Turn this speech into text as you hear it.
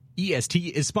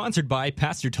EST is sponsored by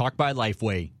Pastor Talk by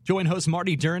Lifeway. Join host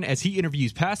Marty Dern as he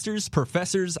interviews pastors,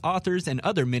 professors, authors, and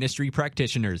other ministry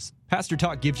practitioners. Pastor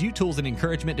Talk gives you tools and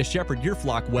encouragement to shepherd your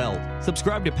flock well.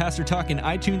 Subscribe to Pastor Talk in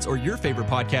iTunes or your favorite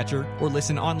podcatcher, or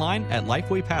listen online at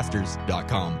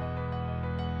lifewaypastors.com.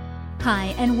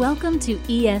 Hi, and welcome to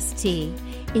EST.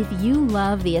 If you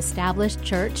love the established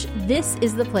church, this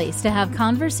is the place to have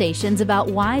conversations about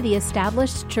why the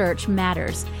established church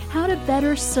matters, how to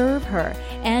better serve her,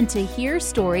 and to hear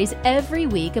stories every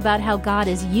week about how God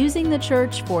is using the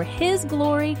church for His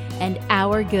glory and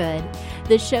our good.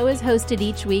 The show is hosted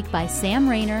each week by Sam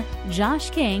Rayner, Josh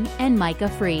King, and Micah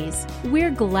Fries.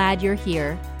 We're glad you're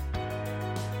here.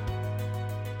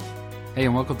 Hey,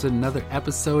 and welcome to another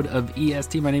episode of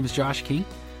EST. My name is Josh King.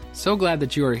 So glad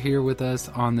that you are here with us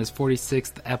on this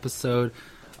 46th episode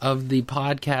of the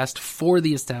podcast for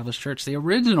the Established Church, the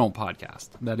original podcast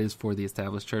that is for the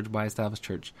Established Church by Established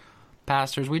Church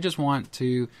pastors. We just want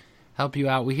to help you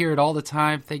out. We hear it all the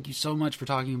time. Thank you so much for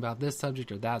talking about this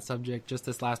subject or that subject. Just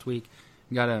this last week,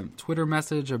 we got a Twitter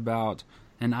message about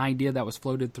an idea that was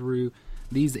floated through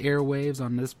these airwaves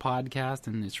on this podcast,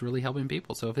 and it's really helping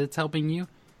people. So if it's helping you,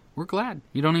 we're glad.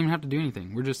 You don't even have to do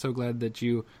anything. We're just so glad that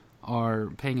you are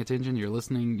paying attention, you're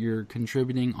listening, you're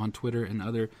contributing on Twitter and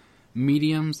other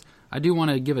mediums. I do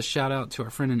want to give a shout out to our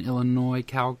friend in Illinois,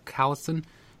 Cal Callison,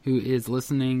 who is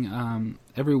listening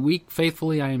every week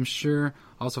faithfully, I am sure.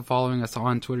 Also following us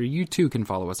on Twitter. You too can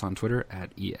follow us on Twitter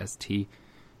at EST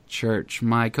Church.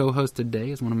 My co-host today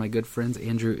is one of my good friends,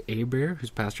 Andrew Abear, who's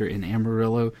pastor in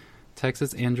Amarillo,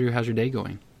 Texas. Andrew, how's your day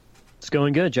going? It's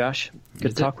going good, Josh.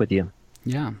 Good to talk with you.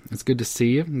 Yeah, it's good to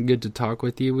see you. Good to talk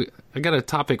with you. I got a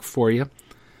topic for you.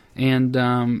 And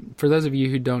for those of you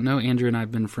who don't know, Andrew and I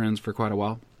have been friends for quite a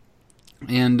while.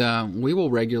 And we will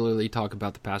regularly talk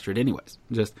about the pastorate anyways.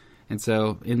 And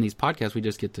so in these podcasts, we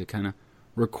just get to kind of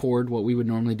record what we would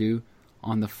normally do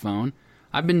on the phone.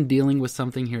 I've been dealing with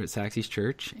something here at Saxy's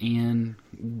Church and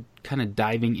kind of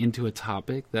diving into a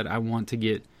topic that I want to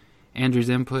get Andrew's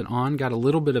input on. Got a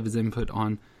little bit of his input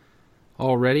on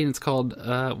already, and it's called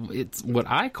it's what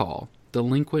I call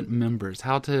delinquent members.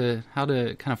 How to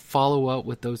kind of follow up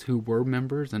with those who were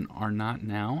members and are not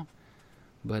now.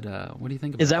 But what do you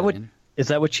think about that? Is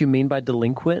that what you mean by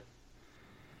delinquent?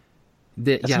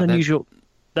 That's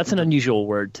an unusual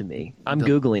word to me. I'm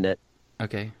Googling it.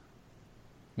 Okay.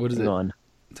 What is it? Hang on.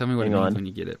 Tell me what it means when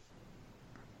you get it.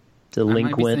 Delinquent. I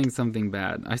might be saying something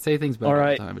bad. I say things bad all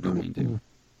the time. I don't mean to.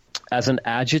 As an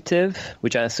adjective,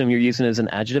 which I assume you're using as an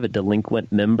adjective, a delinquent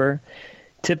member,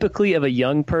 typically of a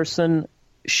young person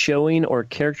showing or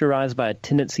characterized by a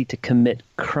tendency to commit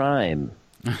crime.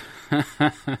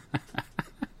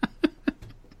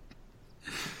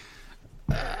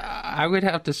 I would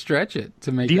have to stretch it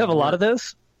to make. Do you have a lot of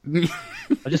those? I'm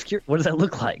just curious. What does that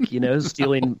look like?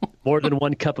 Stealing more than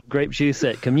one cup of grape juice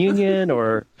at communion,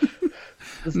 or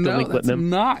no, that's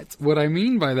not what I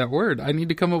mean by that word. I need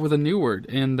to come up with a new word,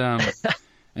 and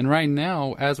and right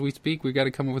now, as we speak, we've got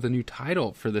to come up with a new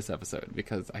title for this episode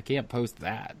because I can't post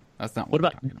that. That's not what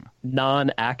I'm talking about.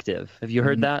 Non-active? Have you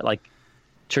heard that? Like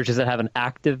churches that have an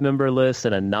active member list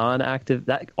and a non-active.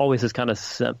 That always has kind of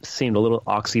seemed a little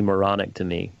oxymoronic to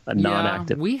me.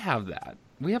 Non-active. We have that.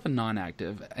 We have a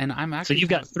non-active, and I'm actually. So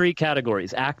you've got three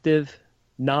categories: active,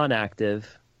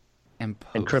 non-active, and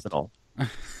criminal.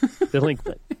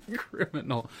 Delinquent.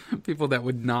 Criminal. People that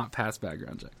would not pass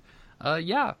background checks.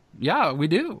 Yeah, we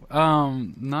do.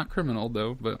 Not criminal,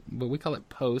 though, but we call it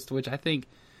post, which I think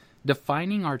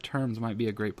defining our terms might be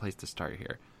a great place to start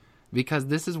here. Because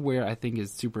this is where I think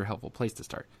is super helpful place to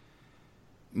start.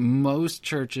 Most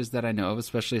churches that I know of,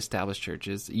 especially established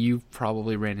churches, you've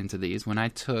probably ran into these. When I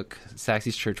took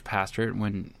Saxy's Church pastorate,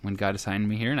 when God assigned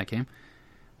me here and I came,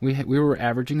 we were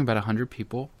averaging about 100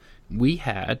 people. We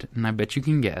had, and I bet you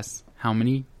can guess, how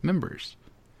many members?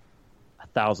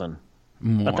 1,000.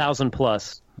 More. 1,000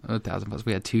 plus. 1,000 plus.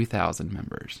 We had 2,000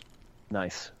 members.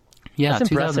 Nice. Yeah, that's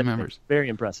 2,000 members. Very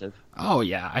impressive. Oh,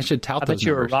 yeah. I should tout those numbers. I bet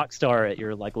you were a rock star at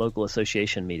your local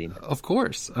association meeting. Of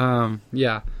course.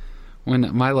 Yeah.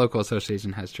 When my local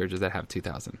association has churches that have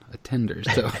 2,000 attenders,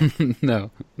 so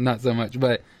no, not so much.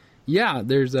 But yeah,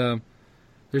 there's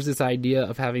this idea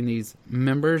of having these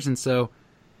members, and so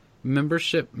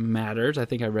membership matters. I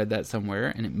think I read that somewhere,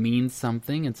 and it means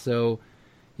something. And so,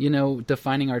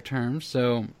 defining our terms.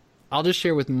 So I'll just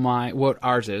share with what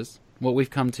ours is, what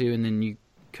we've come to, and then you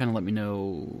kind of let me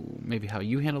know maybe how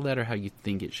you handle that or how you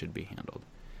think it should be handled.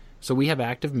 So we have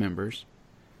active members,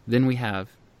 then we have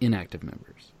inactive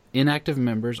members. Inactive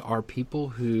members are people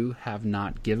who have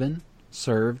not given,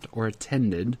 served, or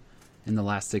attended in the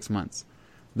last 6 months.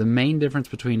 The main difference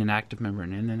between an active member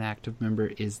and an inactive member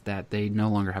is that they no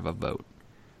longer have a vote.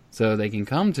 So they can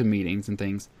come to meetings and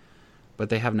things, but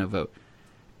they have no vote.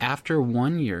 After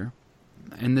 1 year,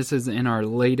 and this is in our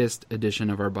latest edition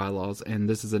of our bylaws, and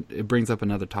it brings up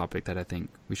another topic that I think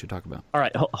we should talk about. All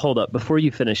right, hold up. Before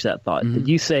you finish that thought, did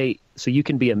you say, so you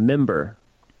can be a member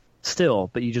still,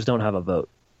 but you just don't have a vote?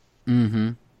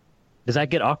 Mm-hmm. Does that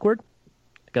get awkward?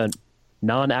 Like a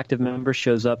non-active member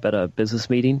shows up at a business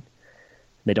meeting,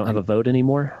 they don't have a vote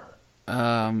anymore?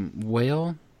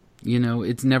 Well,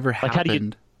 it's never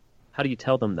happened. How do you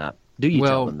tell them that? Do you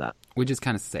tell them that? We just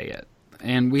kind of say it.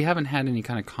 And we haven't had any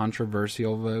kind of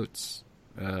controversial votes,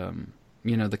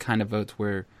 the kind of votes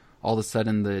where all of a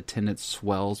sudden the attendance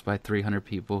swells by 300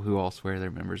 people who all swear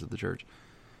they're members of the church.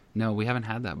 No, we haven't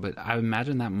had that, but I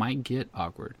imagine that might get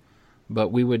awkward. But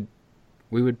we would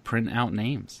print out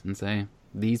names and say,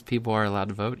 these people are allowed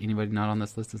to vote. Anybody not on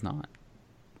this list is not.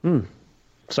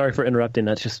 Sorry for interrupting.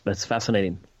 That's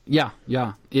fascinating. Yeah,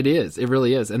 it is. It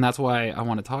really is. And that's why I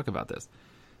want to talk about this.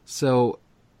 So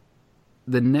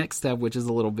the next step, which is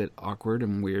a little bit awkward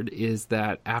and weird, is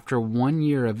that after 1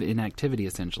 year of inactivity,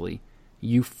 essentially,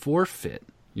 you forfeit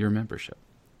your membership.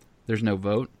 There's no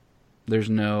vote. There's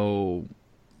no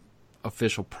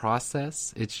official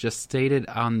process. It's just stated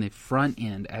on the front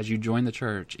end as you join the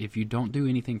church. If you don't do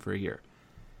anything for a year,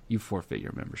 you forfeit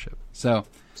your membership. So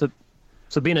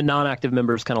being a non-active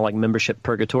member is kind of like membership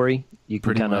purgatory. You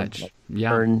can kind of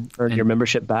earn your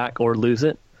membership back or lose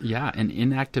it. Yeah, an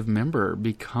inactive member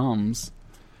becomes,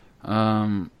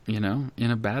 in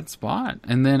a bad spot.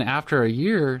 And then after a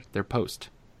year, they're post.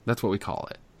 That's what we call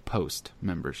it, post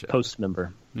membership. Post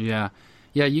member. Yeah.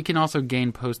 Yeah, you can also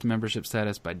gain post membership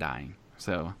status by dying.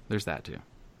 So there's that too.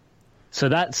 So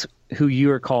that's who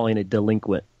you are calling a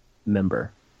delinquent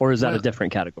member, or is that a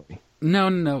different category?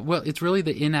 No. Well, it's really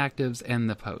the inactives and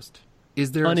the post.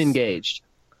 Is there unengaged?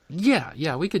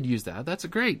 Yeah, we could use that. That's a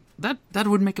great. That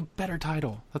would make a better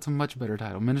title. That's a much better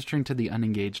title. Ministering to the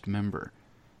unengaged member.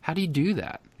 How do you do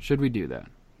that? Should we do that?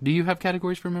 Do you have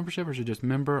categories for membership, or is it just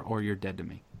member or you're dead to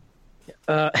me?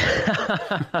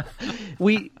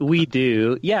 We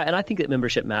do. Yeah, and I think that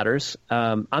membership matters.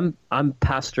 I'm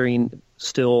pastoring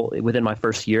still within my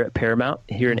first year at Paramount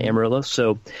here in Amarillo.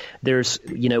 So there's,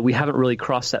 we haven't really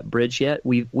crossed that bridge yet.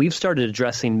 We've started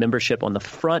addressing membership on the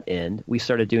front end. We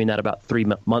started doing that about 3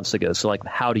 months ago. So like,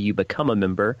 how do you become a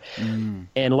member?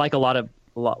 And like a lot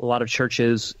of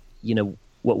churches,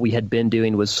 what we had been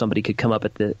doing was somebody could come up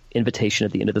at the invitation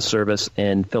at the end of the service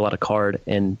and fill out a card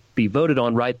and be voted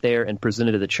on right there and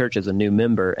presented to the church as a new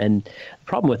member. And the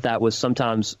problem with that was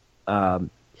sometimes,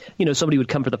 somebody would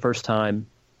come for the first time.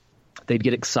 They'd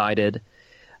get excited.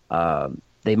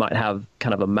 They might have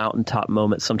kind of a mountaintop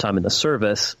moment sometime in the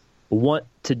service, want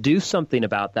to do something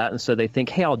about that. And so they think,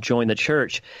 hey, I'll join the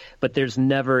church. But there's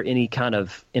never any kind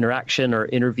of interaction or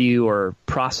interview or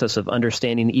process of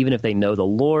understanding, even if they know the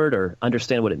Lord or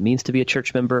understand what it means to be a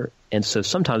church member. And so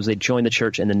sometimes they join the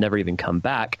church and then never even come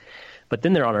back. But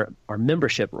then they're on our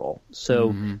membership roll.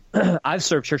 So I've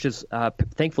served churches.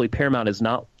 Thankfully, Paramount is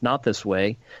not this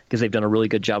way because they've done a really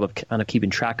good job of kind of keeping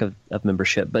track of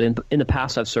membership. But in the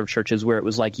past, I've served churches where it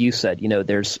was like you said,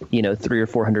 there's 300 or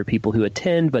 400 people who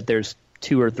attend, but there's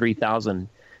 2,000 or 3,000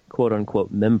 quote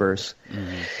unquote members.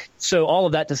 So all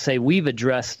of that to say,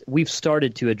 we've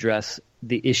started to address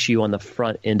the issue on the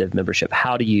front end of membership.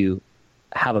 How do you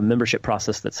have a membership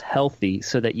process that's healthy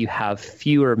so that you have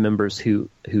fewer members who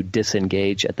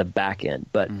disengage at the back end?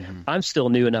 But I'm still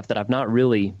new enough that I've not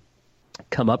really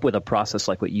come up with a process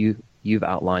like what you've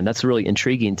outlined. That's really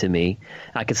intriguing to me.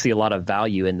 I could see a lot of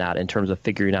value in that in terms of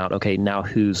figuring out, okay, now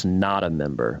who's not a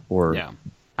member, or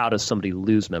how does somebody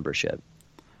lose membership?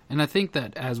 And I think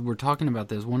that as we're talking about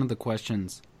this, one of the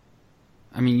questions,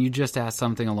 you just asked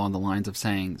something along the lines of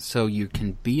saying, so you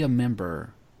can be a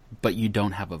member, but you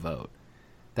don't have a vote.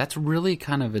 That's really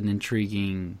kind of an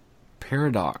intriguing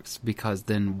paradox, because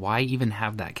then why even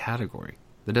have that category?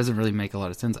 That doesn't really make a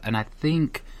lot of sense. And I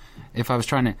think if I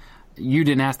was you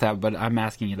didn't ask that, but I'm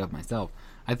asking it of myself.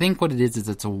 I think what it is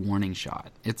it's a warning shot.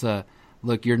 It's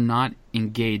look, you're not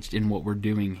engaged in what we're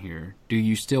doing here. Do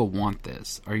you still want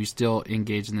this? Are you still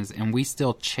engaged in this? And we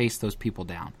still chase those people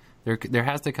down. There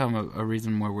has to come a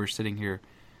reason where we're sitting here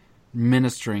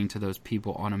ministering to those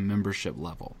people on a membership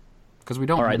level. Because we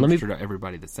don't minister to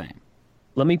everybody the same.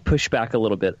 Let me push back a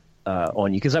little bit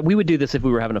on you, because we would do this if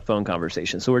we were having a phone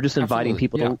conversation. So we're just inviting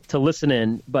people to listen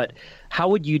in. But how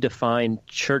would you define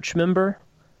church member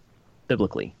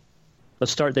biblically?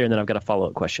 Let's start there, and then I've got a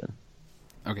follow-up question.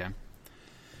 Okay.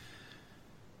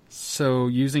 So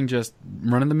using just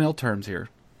run-of-the-mill terms here,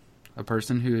 a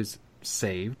person who is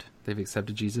saved. They've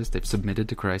accepted Jesus. They've submitted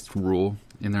to Christ's rule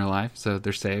in their life. So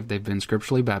they're saved. They've been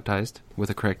scripturally baptized with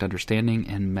a correct understanding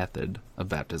and method of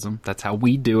baptism. That's how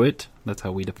we do it. That's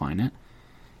how we define it.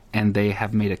 And they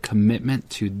have made a commitment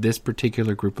to this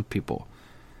particular group of people.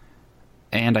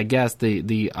 And I guess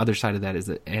the other side of that is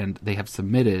that, and they have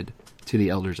submitted to the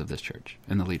elders of this church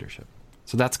and the leadership.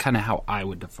 So that's kind of how I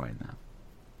would define that.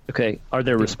 Okay. Are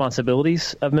there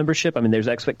responsibilities of membership? I mean, there's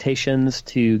expectations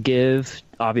to give,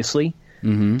 obviously,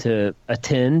 to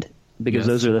attend, because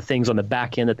those are the things on the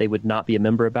back end that they would not be a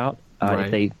member about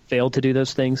if they failed to do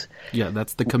those things. Yeah,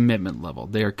 that's the commitment level.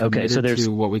 They are committed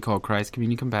to what we call Christ,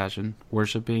 community, compassion,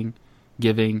 worshiping,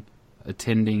 giving,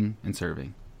 attending, and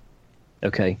serving.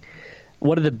 Okay.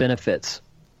 What are the benefits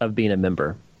of being a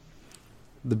member?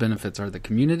 The benefits are the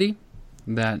community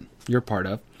that you're part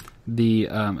of, the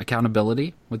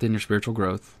accountability within your spiritual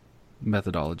growth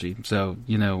methodology. So,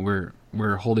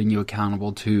 we're holding you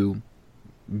accountable to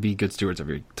be good stewards of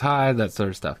your tithe, that sort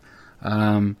of stuff.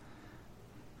 Man,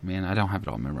 I don't have it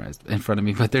all memorized in front of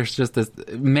me, but there's just this.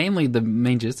 Mainly, the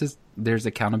main gist is there's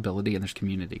accountability and there's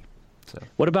community. So,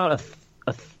 what about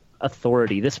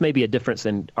authority? This may be a difference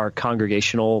in our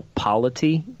congregational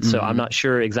polity. So I'm not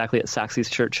sure exactly at Saxe's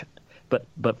church,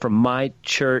 but from my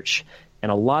church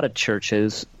and a lot of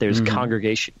churches, there's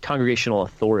congregational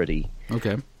authority.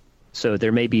 Okay. So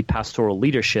there may be pastoral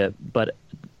leadership, but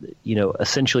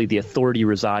essentially the authority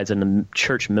resides in the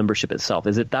church membership itself.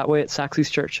 Is it that way at Saxe's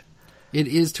church? It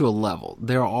is to a level.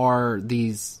 There are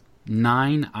these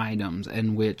 9 items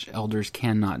in which elders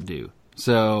cannot do.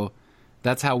 So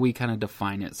that's how we kind of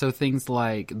define it. So things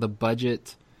like the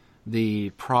budget, the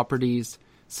properties,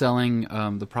 selling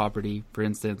the property, for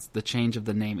instance, the change of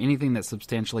the name, anything that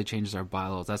substantially changes our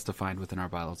bylaws, that's defined within our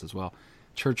bylaws as well.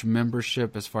 Church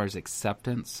membership as far as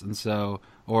acceptance, and so,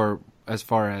 or as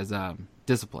far as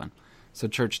discipline. So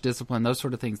church discipline, those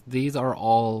sort of things, these are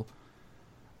all,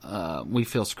 we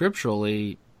feel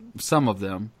scripturally, some of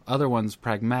them, other ones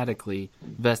pragmatically,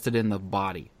 vested in the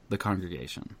body, the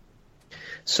congregation.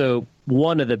 So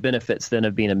one of the benefits then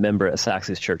of being a member at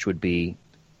Saxe's church would be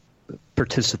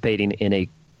participating in a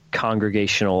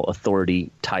congregational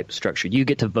authority type structure. You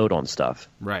get to vote on stuff.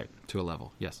 Right, to a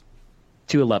level, yes.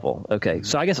 To a level, okay.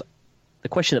 So I guess the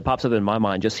question that pops up in my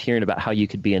mind, just hearing about how you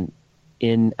could be an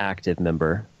inactive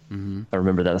member, I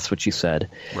remember that's what you said,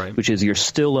 right, which is you're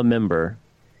still a member,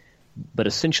 but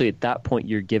essentially at that point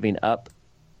you're giving up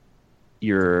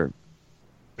your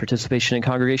participation in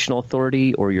congregational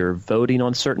authority, or you're voting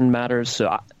on certain matters.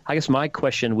 So I guess my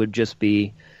question would just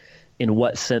be, in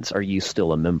what sense are you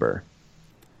still a member?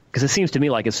 Because it seems to me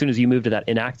like as soon as you move to that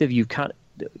inactive, you kind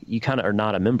of are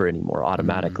not a member anymore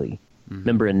automatically.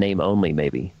 Member in name only,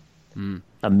 maybe.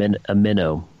 A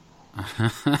minnow.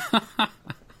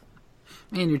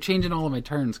 Man, you're changing all of my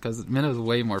terms, because minnow is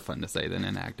way more fun to say than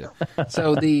inactive.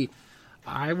 So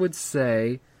I would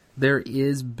say there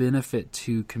is benefit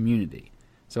to community.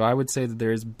 So I would say that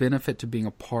there is benefit to being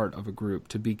a part of a group,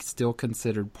 to be still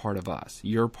considered part of us.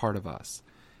 You're part of us.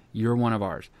 You're one of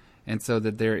ours. And so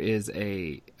that there is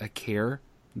a care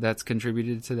that's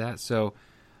contributed to that. So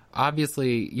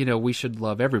obviously, we should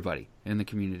love everybody in the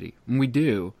community. And we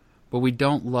do, but we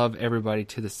don't love everybody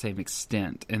to the same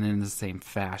extent and in the same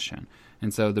fashion.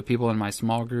 And so the people in my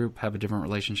small group have a different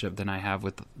relationship than I have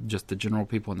with just the general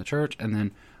people in the church, and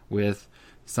then with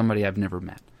somebody I've never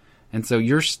met. And so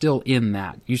you're still in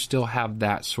that. You still have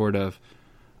that sort of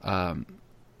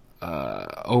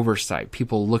oversight,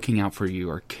 people looking out for you,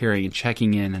 or caring and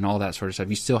checking in and all that sort of stuff.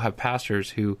 You still have pastors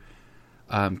who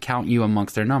count you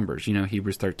amongst their numbers,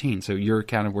 Hebrews 13. So we're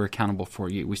accountable for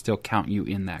you. We still count you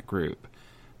in that group.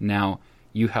 Now,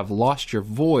 you have lost your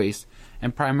voice,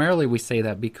 and primarily we say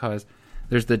that because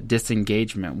there's the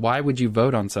disengagement. Why would you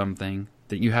vote on something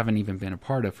that you haven't even been a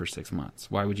part of for 6 months?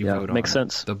 Why would you vote on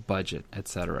the budget,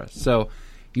 etc.? So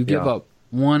you give up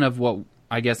one of what,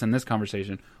 I guess in this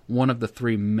conversation, one of the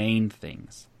 3 main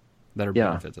things that are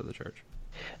benefits of the church.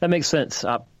 That makes sense.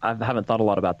 I haven't thought a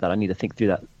lot about that. I need to think through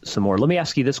that some more. Let me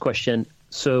ask you this question.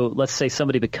 So let's say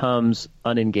somebody becomes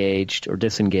unengaged or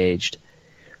disengaged.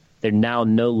 They're now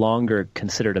no longer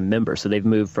considered a member. So they've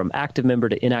moved from active member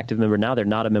to inactive member. Now they're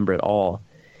not a member at all.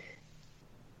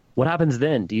 What happens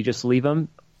then? Do you just leave them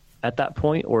at that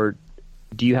point, or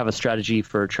do you have a strategy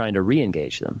for trying to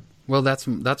re-engage them? Well, that's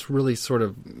really sort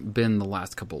of been the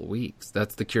last couple of weeks.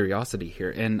 That's the curiosity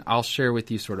here. And I'll share with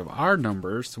you sort of our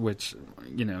numbers, which,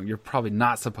 you're probably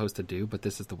not supposed to do, but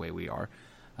this is the way we are.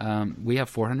 We have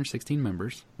 416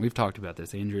 members. We've talked about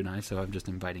this, Andrew and I, so I'm just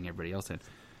inviting everybody else in.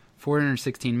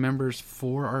 416 members,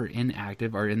 4 are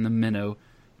inactive, are in the minnow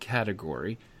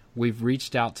category. We've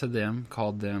reached out to them,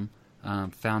 called them,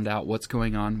 found out what's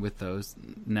going on with those.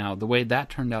 Now, the way that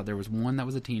turned out, there was one that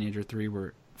was a teenager, 3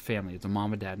 were family. It's a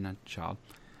mom, a dad, and a child.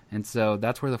 And so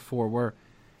that's where the 4 were.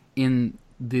 In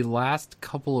the last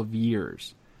couple of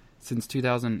years, since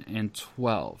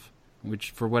 2012,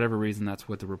 which for whatever reason, that's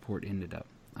what the report ended up.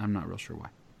 I'm not real sure why.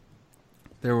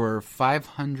 There were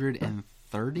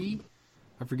 530.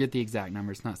 I forget the exact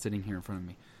number. It's not sitting here in front of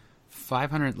me.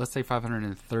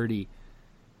 530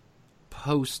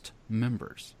 post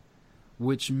members,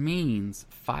 which means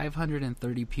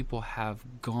 530 people have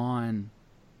gone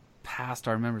past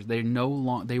our members. They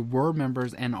were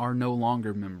members and are no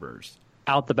longer members.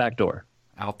 Out the back door.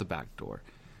 Out the back door.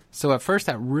 So at first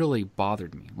that really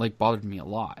bothered me a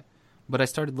lot. But I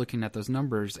started looking at those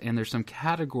numbers, and there's some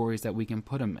categories that we can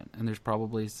put them in. And there's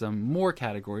probably some more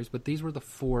categories, but these were the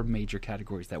 4 major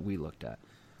categories that we looked at.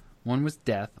 One was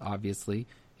death, obviously.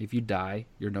 If you die,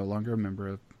 you're no longer a member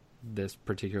of this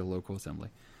particular local assembly.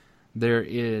 There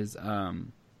is,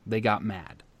 they got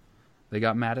mad. They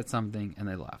got mad at something, and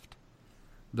they left.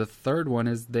 The third one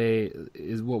is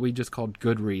what we just called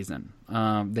good reason.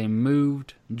 They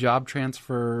moved, job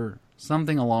transfer,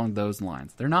 something along those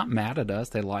lines. They're not mad at us.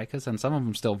 They like us, and some of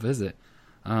them still visit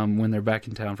when they're back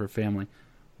in town for family.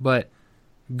 But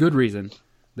good reason,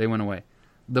 they went away.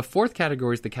 The fourth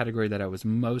category is the category that I was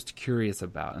most curious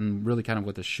about, and really kind of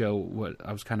what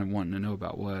I was kind of wanting to know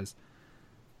about was,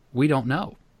 we don't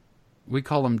know. We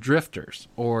call them drifters,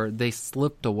 or they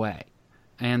slipped away.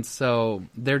 And so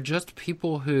they're just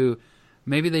people who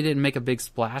maybe they didn't make a big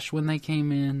splash when they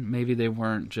came in. Maybe they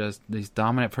weren't just these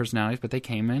dominant personalities, but they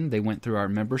came in. They went through our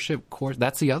membership course.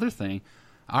 That's the other thing.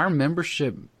 Our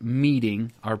membership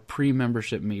meeting, our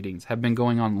pre-membership meetings, have been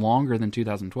going on longer than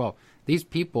 2012. These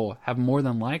people have more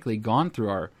than likely gone through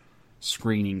our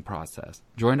screening process,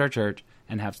 joined our church,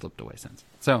 and have slipped away since.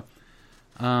 So,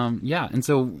 and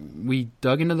so we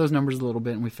dug into those numbers a little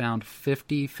bit, and we found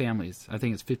 50 families. I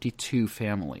think it's 52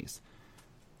 families.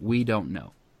 We don't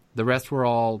know. The rest were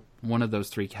all one of those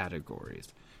 3 categories.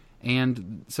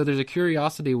 And so there's a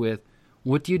curiosity with,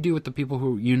 what do you do with the people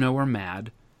who are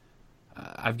mad?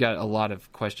 I've got a lot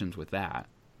of questions with that.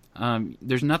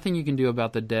 There's nothing you can do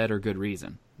about the dead or good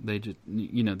reason. They just,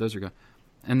 those are gone.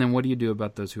 And then what do you do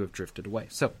about those who have drifted away?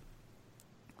 So,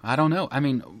 I don't know. I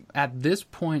mean, at this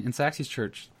point in Saxe's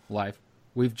church life,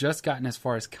 we've just gotten as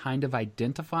far as kind of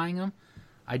identifying them.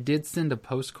 I did send a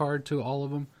postcard to all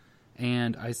of them,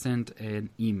 and I sent an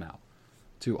email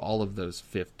to all of those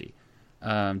 50,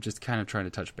 just kind of trying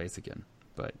to touch base again.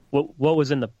 But what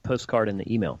was in the postcard and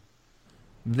the email?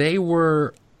 They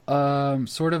were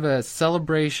sort of a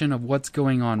celebration of what's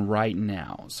going on right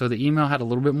now. So the email had a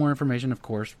little bit more information, of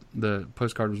course. The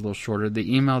postcard was a little shorter.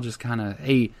 The email just kind of,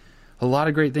 hey, a lot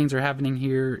of great things are happening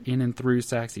here in and through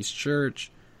Saxe's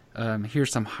church.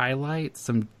 Here's some highlights,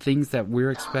 some things that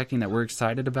we're expecting, that we're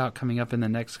excited about coming up in the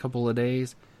next couple of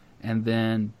days. And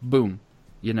then, boom,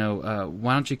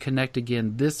 why don't you connect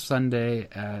again this Sunday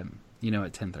at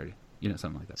 10:30,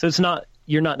 something like that. So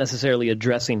you're not necessarily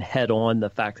addressing head on the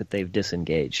fact that they've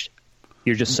disengaged.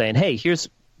 You're just saying, hey, here's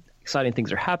exciting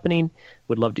things are happening.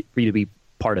 Would love for you to be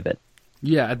part of it.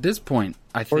 Yeah, at this point,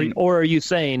 I think... Or are you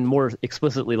saying more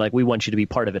explicitly, like, we want you to be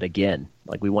part of it again?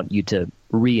 Like, we want you to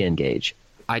re-engage?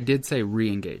 I did say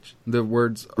re-engage. The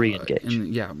words... Re-engage.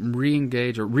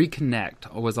 Re-engage or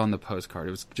reconnect was on the postcard.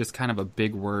 It was just kind of a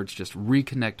big words, just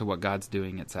reconnect to what God's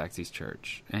doing at Saxe's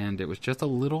church. And it was just a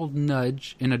little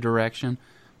nudge in a direction.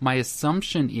 My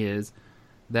assumption is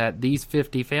that these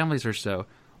 50 families or so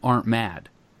aren't mad.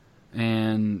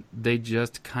 And they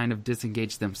just kind of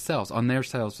disengage themselves on their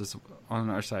selves, on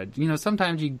our side.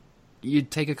 Sometimes you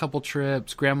take a couple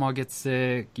trips, grandma gets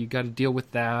sick, you got to deal with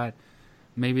that.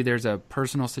 Maybe there's a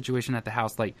personal situation at the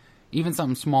house, like even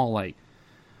something small like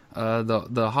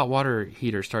the hot water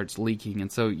heater starts leaking, and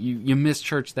so you miss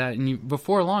church that, and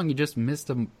before long you just missed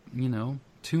 2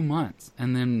 months,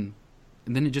 and then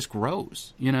it just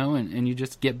grows, and you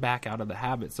just get back out of the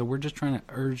habit. So we're just trying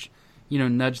to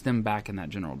nudge them back in that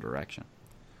general direction.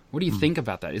 What do you think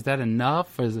about that? Is that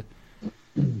enough? Are there?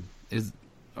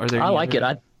 I like it.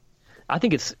 I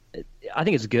think it's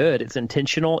good. It's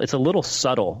intentional. It's a little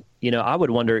subtle. I would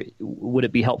wonder, would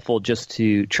it be helpful just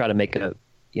to try to make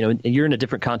you're in a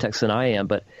different context than I am,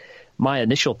 but my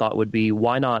initial thought would be,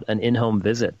 why not an in-home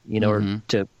visit, or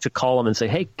to call them and say,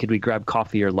 hey, could we grab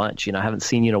coffee or lunch? I haven't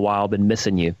seen you in a while, been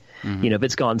missing you. If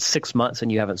it's gone 6 months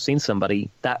and you haven't seen somebody,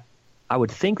 that I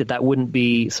would think that wouldn't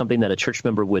be something that a church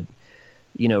member would,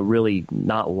 really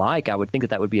not like. I would think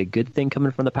that would be a good thing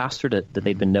coming from the pastor, that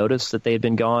they'd been noticed that they had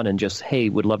been gone, and just, hey,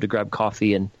 would love to grab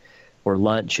coffee or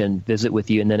lunch and visit with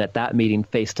you. And then at that meeting,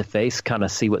 face to face, kind of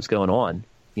see what's going on.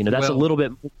 That's a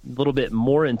little bit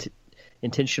more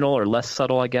intentional or less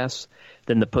subtle, I guess,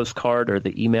 than the postcard or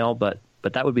the email. But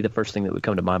that would be the first thing that would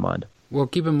come to my mind. Well,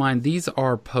 keep in mind, these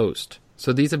are post.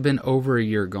 So these have been over a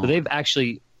year gone. So they've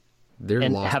actually... They're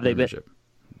lost have membership.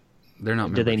 They're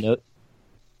not members. Do they know?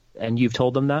 And you've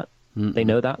told them that? Mm-mm. They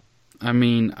know that? I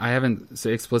mean, I haven't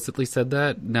explicitly said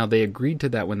that. Now, they agreed to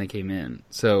that when they came in.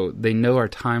 So they know our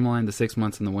timeline, the 6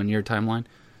 months and the 1 year timeline.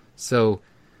 So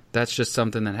that's just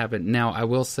something that happened. Now, I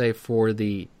will say for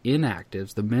the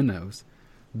inactives, the minnows,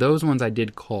 those ones I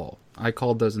did call. I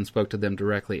called those and spoke to them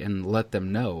directly and let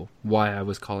them know why I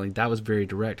was calling. That was very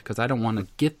direct because I don't want to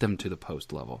get them to the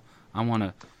post level. I want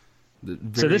to...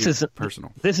 So this isn't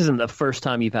personal. This isn't the first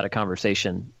time you've had a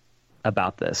conversation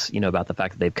about this, about the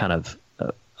fact that they've kind of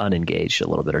unengaged a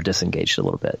little bit or disengaged a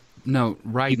little bit. No,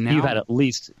 now... You've had at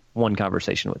least one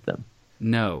conversation with them.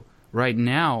 No. Right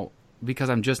now,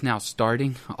 because I'm just now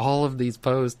starting, all of these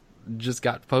posts just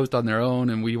got posted on their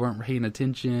own and we weren't paying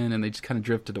attention and they just kind of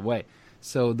drifted away.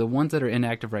 So the ones that are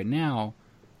inactive right now,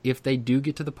 if they do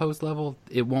get to the post level,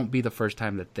 it won't be the first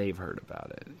time that they've heard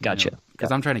about it. Gotcha.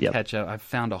 Because I'm trying to catch up. I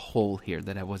found a hole here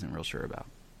that I wasn't real sure about.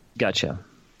 Gotcha.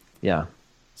 Yeah.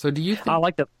 So do you think... I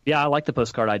like the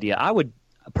postcard idea. I would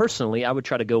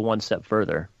try to go one step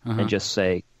further and just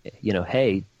say,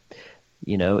 hey,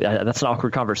 that's an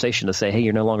awkward conversation to say, hey,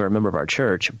 you're no longer a member of our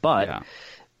church, but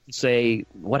say,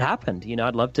 what happened?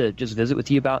 I'd love to just visit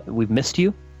with you we've missed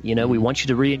you. We want you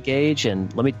to re-engage,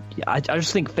 and I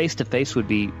just think face-to-face would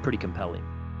be pretty compelling.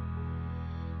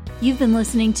 You've been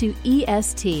listening to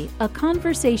EST, a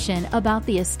conversation about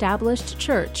the established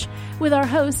church, with our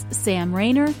hosts Sam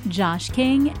Rayner, Josh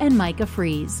King, and Micah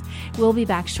Fries. We'll be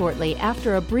back shortly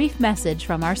after a brief message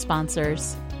from our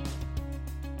sponsors.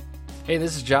 Hey,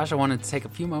 this is Josh. I wanted to take a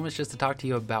few moments just to talk to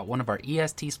you about one of our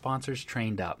EST sponsors,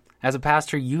 Trained Up. As a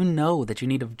pastor, you know that you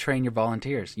need to train your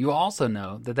volunteers. You also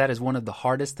know that that is one of the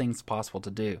hardest things possible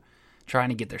to do. Trying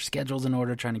to get their schedules in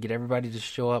order, trying to get everybody to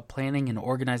show up, planning and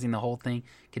organizing the whole thing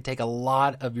can take a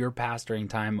lot of your pastoring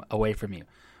time away from you.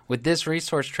 With this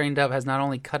resource, Trained Up has not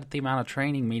only cut the amount of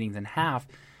training meetings in half,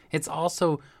 it's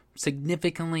also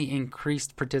significantly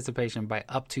increased participation by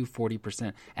up to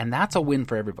 40%. And that's a win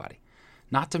for everybody.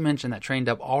 Not to mention that Trained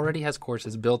Up already has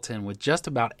courses built in with just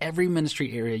about every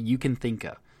ministry area you can think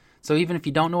of. So even if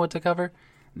you don't know what to cover,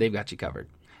 they've got you covered.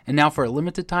 And now for a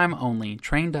limited time only,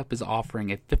 Trained Up is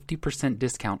offering a 50%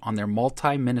 discount on their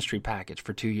multi-ministry package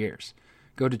for 2 years.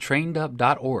 Go to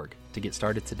trainedup.org to get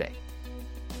started today.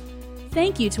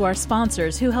 Thank you to our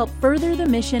sponsors who help further the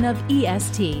mission of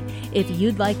EST. If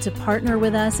you'd like to partner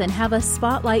with us and have us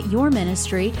spotlight your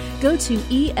ministry, go to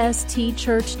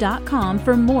estchurch.com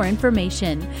for more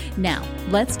information. Now,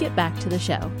 let's get back to the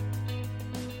show.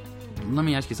 Let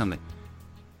me ask you something.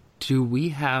 Do we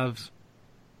have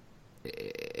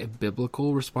a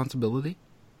biblical responsibility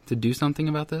to do something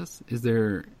about this? Is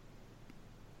there...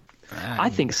 I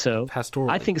think so.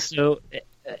 Pastorally. I think so.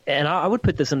 And I would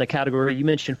put this in the category, you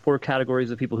mentioned 4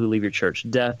 categories of people who leave your church: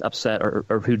 death, upset,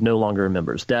 or who no longer are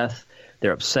members. Death,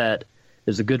 they're upset,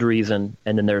 there's a good reason,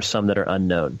 and then there are some that are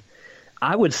unknown.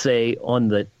 I would say on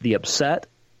the upset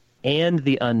and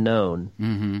the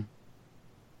unknown,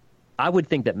 I would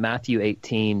think that Matthew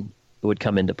 18 would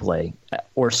come into play,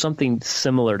 or something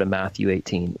similar to Matthew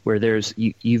 18, where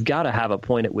you've got to have a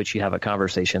point at which you have a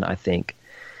conversation, I think.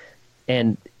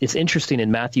 And it's interesting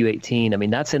in Matthew 18, I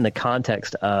mean, that's in the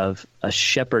context of a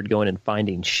shepherd going and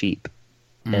finding sheep.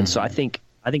 And so I think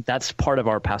that's part of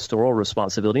our pastoral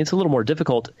responsibility. It's a little more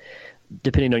difficult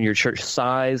depending on your church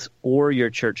size or your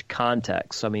church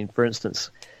context. I mean, for instance,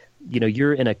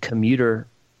 you're in a commuter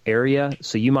area,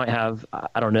 so you might have,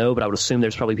 I don't know, but I would assume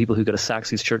there's probably people who go to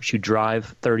Saxe's church who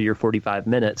drive 30 or 45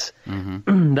 minutes.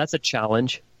 That's a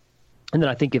challenge. And then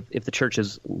I think if the church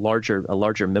is a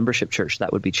larger membership church,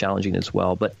 that would be challenging as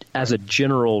well. But as a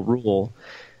general rule,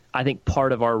 I think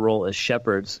part of our role as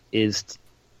shepherds is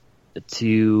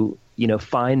to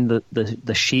find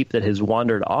the sheep that has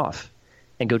wandered off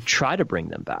and go try to bring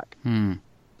them back.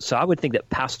 So I would think that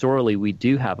pastorally we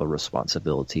do have a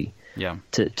responsibility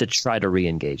to try to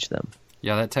re-engage them.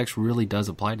 Yeah, that text really does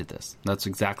apply to this. That's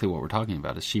exactly what we're talking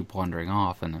about, is sheep wandering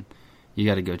off, and then you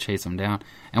got to go chase them down.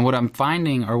 And what I'm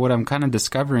finding, or what I'm kind of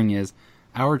discovering, is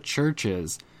our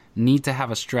churches need to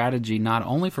have a strategy not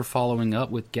only for following up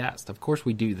with guests. Of course,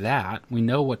 we do that. We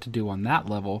know what to do on that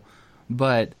level.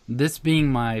 But this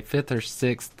being my 5th or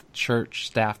 6th church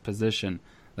staff position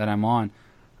that I'm on,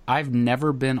 I've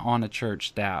never been on a church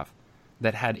staff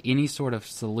that had any sort of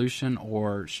solution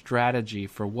or strategy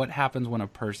for what happens when a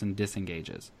person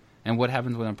disengages. And what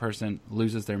happens when a person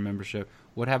loses their membership?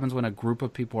 What happens when a group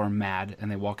of people are mad and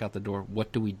they walk out the door?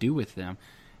 What do we do with them?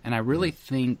 And I really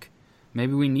think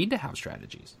maybe we need to have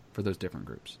strategies for those different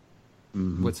groups.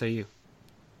 Mm-hmm. What say you?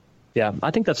 Yeah,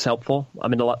 I think that's helpful. I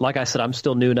mean, like I said, I'm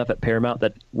still new enough at Paramount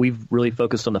that we've really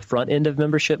focused on the front end of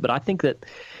membership, but I think that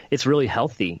it's really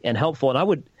healthy and helpful.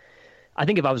 And I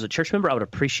think if I was a church member, I would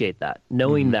appreciate that,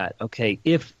 knowing that, okay,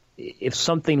 if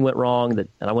something went wrong and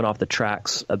I went off the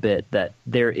tracks a bit, that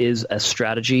there is a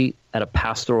strategy at a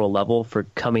pastoral level for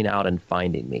coming out and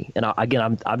finding me. And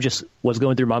I'm just, what's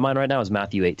going through my mind right now is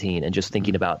Matthew 18 and just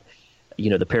thinking about,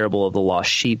 the parable of the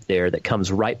lost sheep there that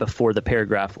comes right before the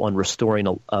paragraph on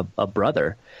restoring a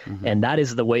brother. Mm-hmm. And that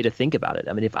is the way to think about it.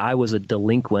 I mean, if I was a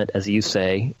delinquent, as you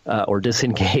say, or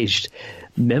disengaged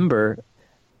member,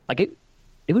 like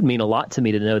it would mean a lot to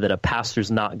me to know that a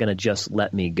pastor's not going to just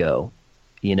let me go.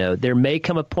 There may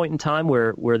come a point in time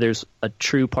where there's a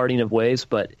true parting of ways,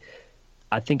 but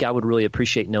I think I would really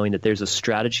appreciate knowing that there's a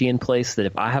strategy in place that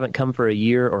if I haven't come for a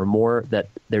year or more, that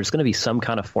there's going to be some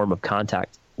kind of form of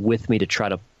contact with me to try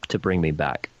to bring me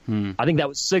back. I think that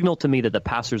would signal to me that the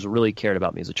pastors really cared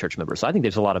about me as a church member. So I think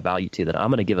there's a lot of value to that. I'm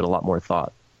going to give it a lot more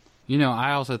thought.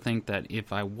 I also think that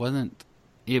if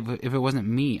it wasn't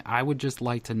me, I would just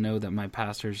like to know that my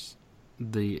pastors,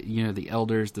 the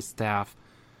elders, the staff,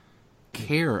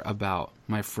 care about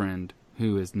my friend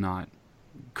who is not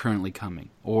currently coming,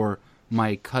 or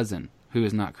my cousin who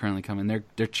is not currently coming.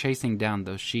 They're chasing down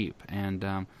those sheep, and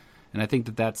I think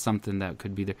that that's something that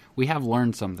could be there. We have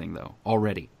learned something, though,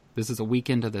 already. This is a week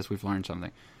into this, we've learned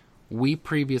something. We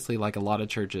previously, like a lot of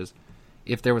churches,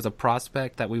 if there was a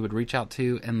prospect that we would reach out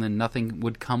to and then nothing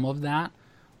would come of that,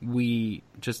 we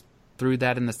just threw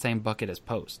that in the same bucket as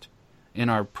post. In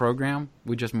our program,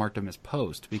 we just marked them as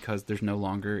post because there's no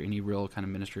longer any real kind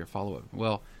of ministry or follow-up.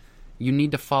 Well, you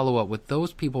need to follow up with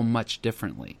those people much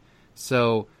differently.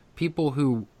 So people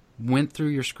who went through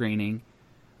your screening,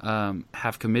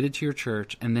 have committed to your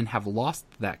church, and then have lost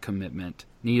that commitment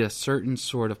need a certain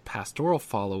sort of pastoral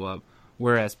follow-up,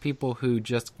 whereas people who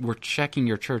just were checking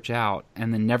your church out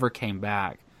and then never came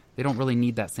back, they don't really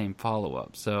need that same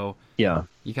follow-up. So yeah,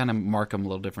 you kind of mark them a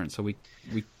little different. So we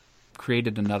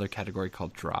created another category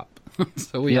called drop.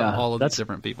 So we have all of these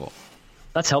different people.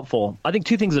 That's helpful. I think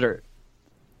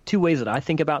two ways that I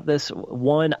think about this.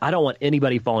 One, I don't want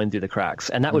anybody falling through the cracks,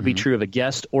 and that would be true of a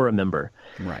guest or a member.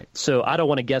 Right. So I don't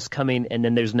want a guest coming and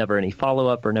then there's never any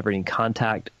follow-up or never any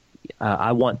contact.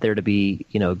 I want there to be,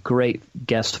 great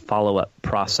guest follow-up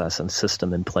process and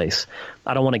system in place.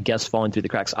 I don't want a guest falling through the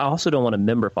cracks. I also don't want a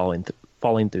member falling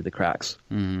through the cracks.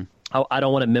 Mm-hmm. I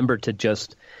don't want a member to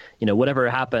just, whatever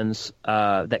happens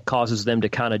that causes them to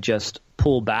kind of just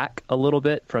pull back a little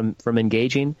bit from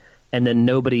engaging, and then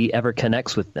nobody ever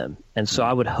connects with them. And so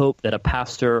I would hope that a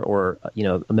pastor or,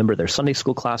 a member of their Sunday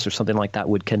school class or something like that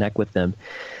would connect with them.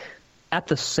 At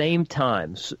the same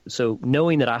time, so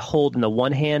knowing that I hold in the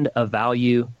one hand a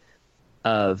value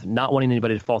of not wanting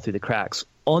anybody to fall through the cracks.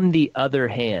 On the other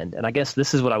hand, and I guess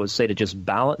this is what I would say to just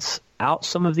balance out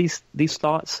some of these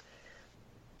thoughts,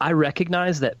 I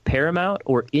recognize that Paramount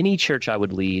or any church I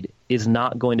would lead is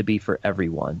not going to be for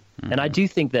everyone. Mm-hmm. And I do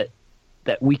think that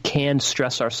we can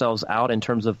stress ourselves out in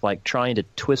terms of like trying to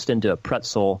twist into a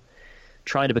pretzel,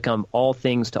 trying to become all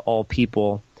things to all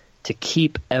people to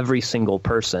keep every single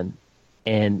person.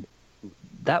 And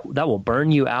that will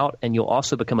burn you out, and you'll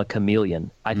also become a chameleon,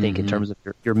 I think, in terms of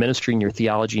your ministry and your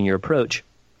theology and your approach,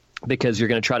 because you're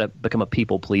going to try to become a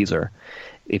people pleaser.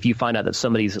 If you find out that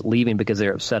somebody's leaving because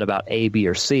they're upset about A, B,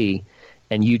 or C,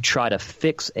 and you try to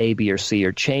fix A, B, or C,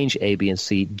 or change A, B, and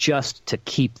C just to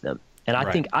keep them. And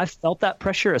I think I felt that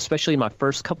pressure, especially in my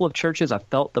first couple of churches. I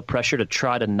felt the pressure to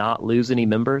try to not lose any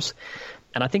members.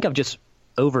 And I think I've just,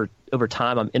 over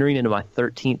time, I'm entering into my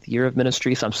 13th year of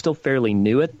ministry, so I'm still fairly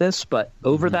new at this. But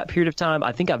over that period of time,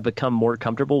 I think I've become more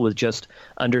comfortable with just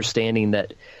understanding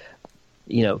that,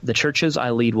 the churches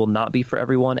I lead will not be for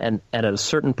everyone. And at a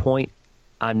certain point,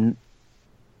 I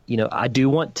do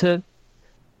want to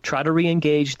try to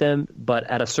re-engage them. But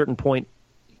at a certain point,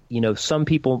 some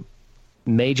people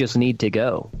may just need to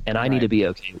go, and I need to be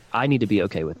okay. I need to be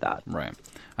okay with that. Right.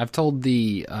 I've told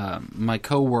my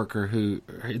coworker who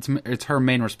it's her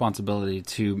main responsibility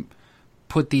to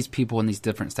put these people in these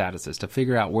different statuses, to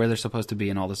figure out where they're supposed to be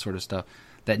and all this sort of stuff,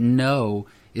 that no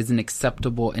is an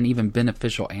acceptable and even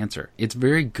beneficial answer. It's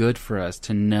very good for us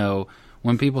to know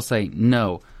when people say,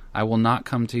 no, I will not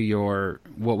come to your,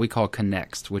 what we call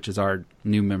Connects, which is our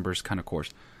new members kind of course.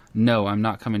 No, I'm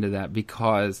not coming to that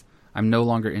because I'm no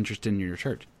longer interested in your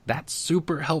church. That's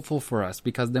super helpful for us,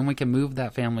 because then we can move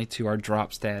that family to our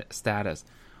drop status.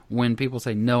 When people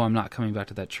say, no, I'm not coming back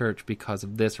to that church because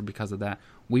of this or because of that,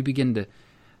 we begin to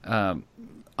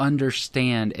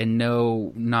understand and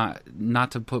know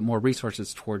not to put more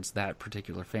resources towards that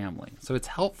particular family. So it's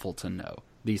helpful to know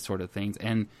these sort of things,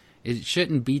 and it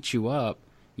shouldn't beat you up.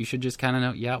 You should just kind of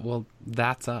know, yeah, well,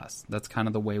 that's us. That's kind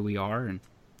of the way we are, and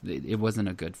it wasn't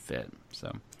a good fit.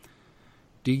 So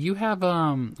do you have,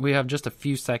 we have just a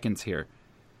few seconds here,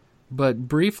 but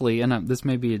briefly, and this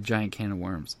may be a giant can of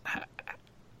worms,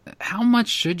 how much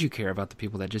should you care about the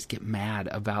people that just get mad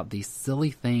about these silly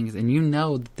things, and you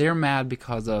know they're mad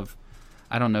because of,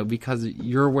 I don't know, because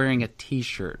you're wearing a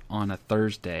T-shirt on a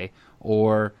Thursday,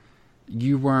 or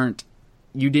you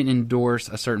didn't endorse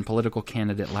a certain political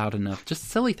candidate loud enough, just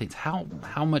silly things. How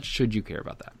much should you care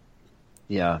about that?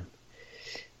 Yeah,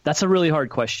 that's a really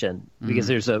hard question, because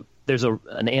there's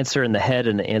an answer in the head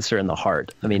and an answer in the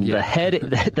heart. I mean, the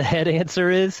head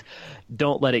answer is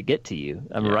don't let it get to you.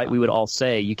 I mean, right? We would all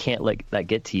say you can't let that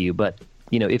get to you, but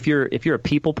if you're a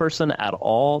people person at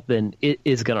all, then it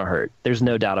is going to hurt. There's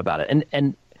no doubt about it.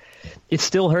 And it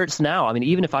still hurts now. I mean,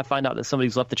 even if I find out that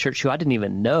somebody's left the church who I didn't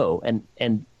even know, and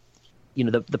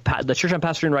the church I'm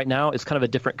pastoring right now is kind of a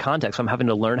different context. I'm having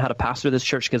to learn how to pastor this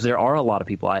church because there are a lot of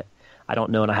people I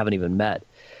don't know and I haven't even met.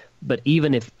 But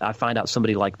even if I find out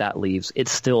somebody like that leaves, it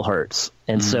still hurts.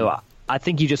 And so I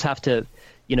think you just have to,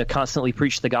 constantly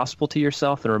preach the gospel to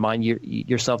yourself and remind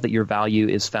yourself that your value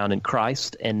is found in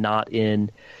Christ and not in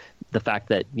the fact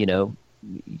that,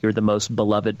 you're the most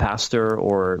beloved pastor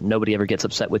or nobody ever gets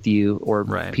upset with you or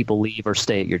people leave or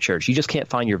stay at your church. You just can't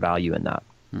find your value in that.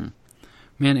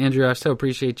 Man, Andrew, I so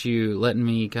appreciate you letting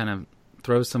me kind of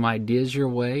throw some ideas your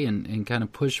way and kind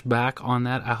of push back on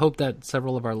that. I hope that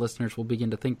several of our listeners will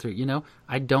begin to think through,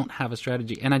 I don't have a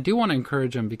strategy. And I do want to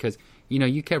encourage them because,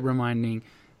 you kept reminding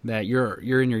that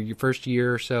you're in your first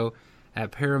year or so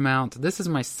at Paramount. This is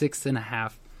my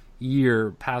 6.5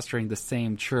 year pastoring the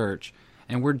same church,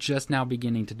 and we're just now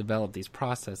beginning to develop these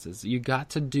processes. You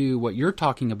got to do what you're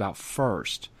talking about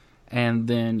first, and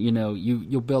then,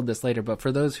 you'll build this later. But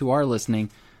for those who are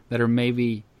listening that are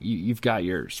maybe you've got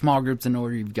your small groups in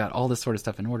order, you've got all this sort of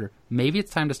stuff in order, maybe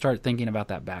it's time to start thinking about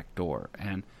that back door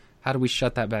and how do we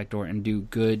shut that back door and do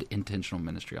good intentional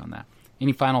ministry on that.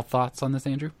 Any final thoughts on this,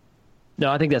 Andrew? No,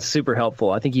 I think that's super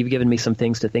helpful. I think you've given me some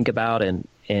things to think about, and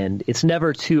it's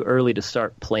never too early to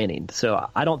start planning. So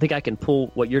I don't think I can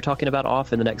pull what you're talking about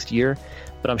off in the next year,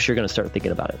 but I'm sure going to start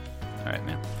thinking about it. All right,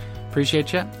 man.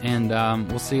 Appreciate you, and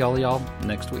we'll see all y'all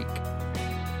next week.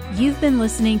 You've been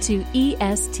listening to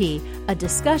EST, a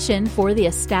discussion for the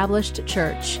established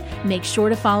church. Make sure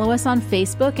to follow us on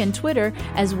Facebook and Twitter,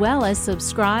 as well as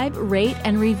subscribe, rate,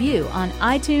 and review on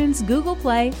iTunes, Google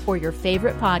Play, or your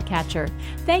favorite podcatcher.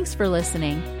 Thanks for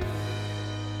listening.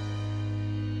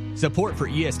 Support for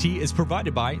EST is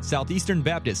provided by Southeastern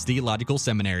Baptist Theological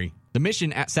Seminary. The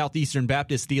mission at Southeastern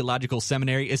Baptist Theological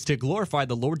Seminary is to glorify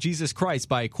the Lord Jesus Christ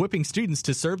by equipping students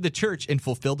to serve the church and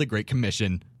fulfill the Great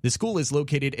Commission. The school is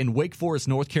located in Wake Forest,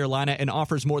 North Carolina, and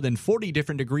offers more than 40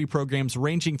 different degree programs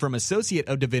ranging from Associate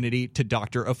of Divinity to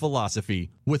Doctor of Philosophy.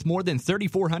 With more than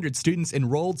 3,400 students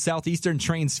enrolled, Southeastern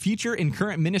trains future and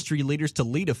current ministry leaders to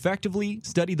lead effectively,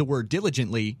 study the Word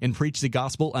diligently, and preach the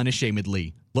gospel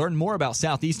unashamedly. Learn more about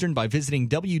Southeastern by visiting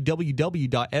www.sebts.edu.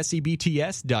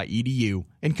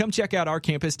 And come check out our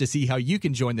campus to see how you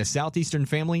can join the Southeastern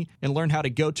family and learn how to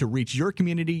go to reach your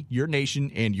community, your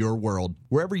nation, and your world.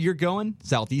 Wherever you're going,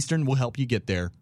 Southeastern will help you get there.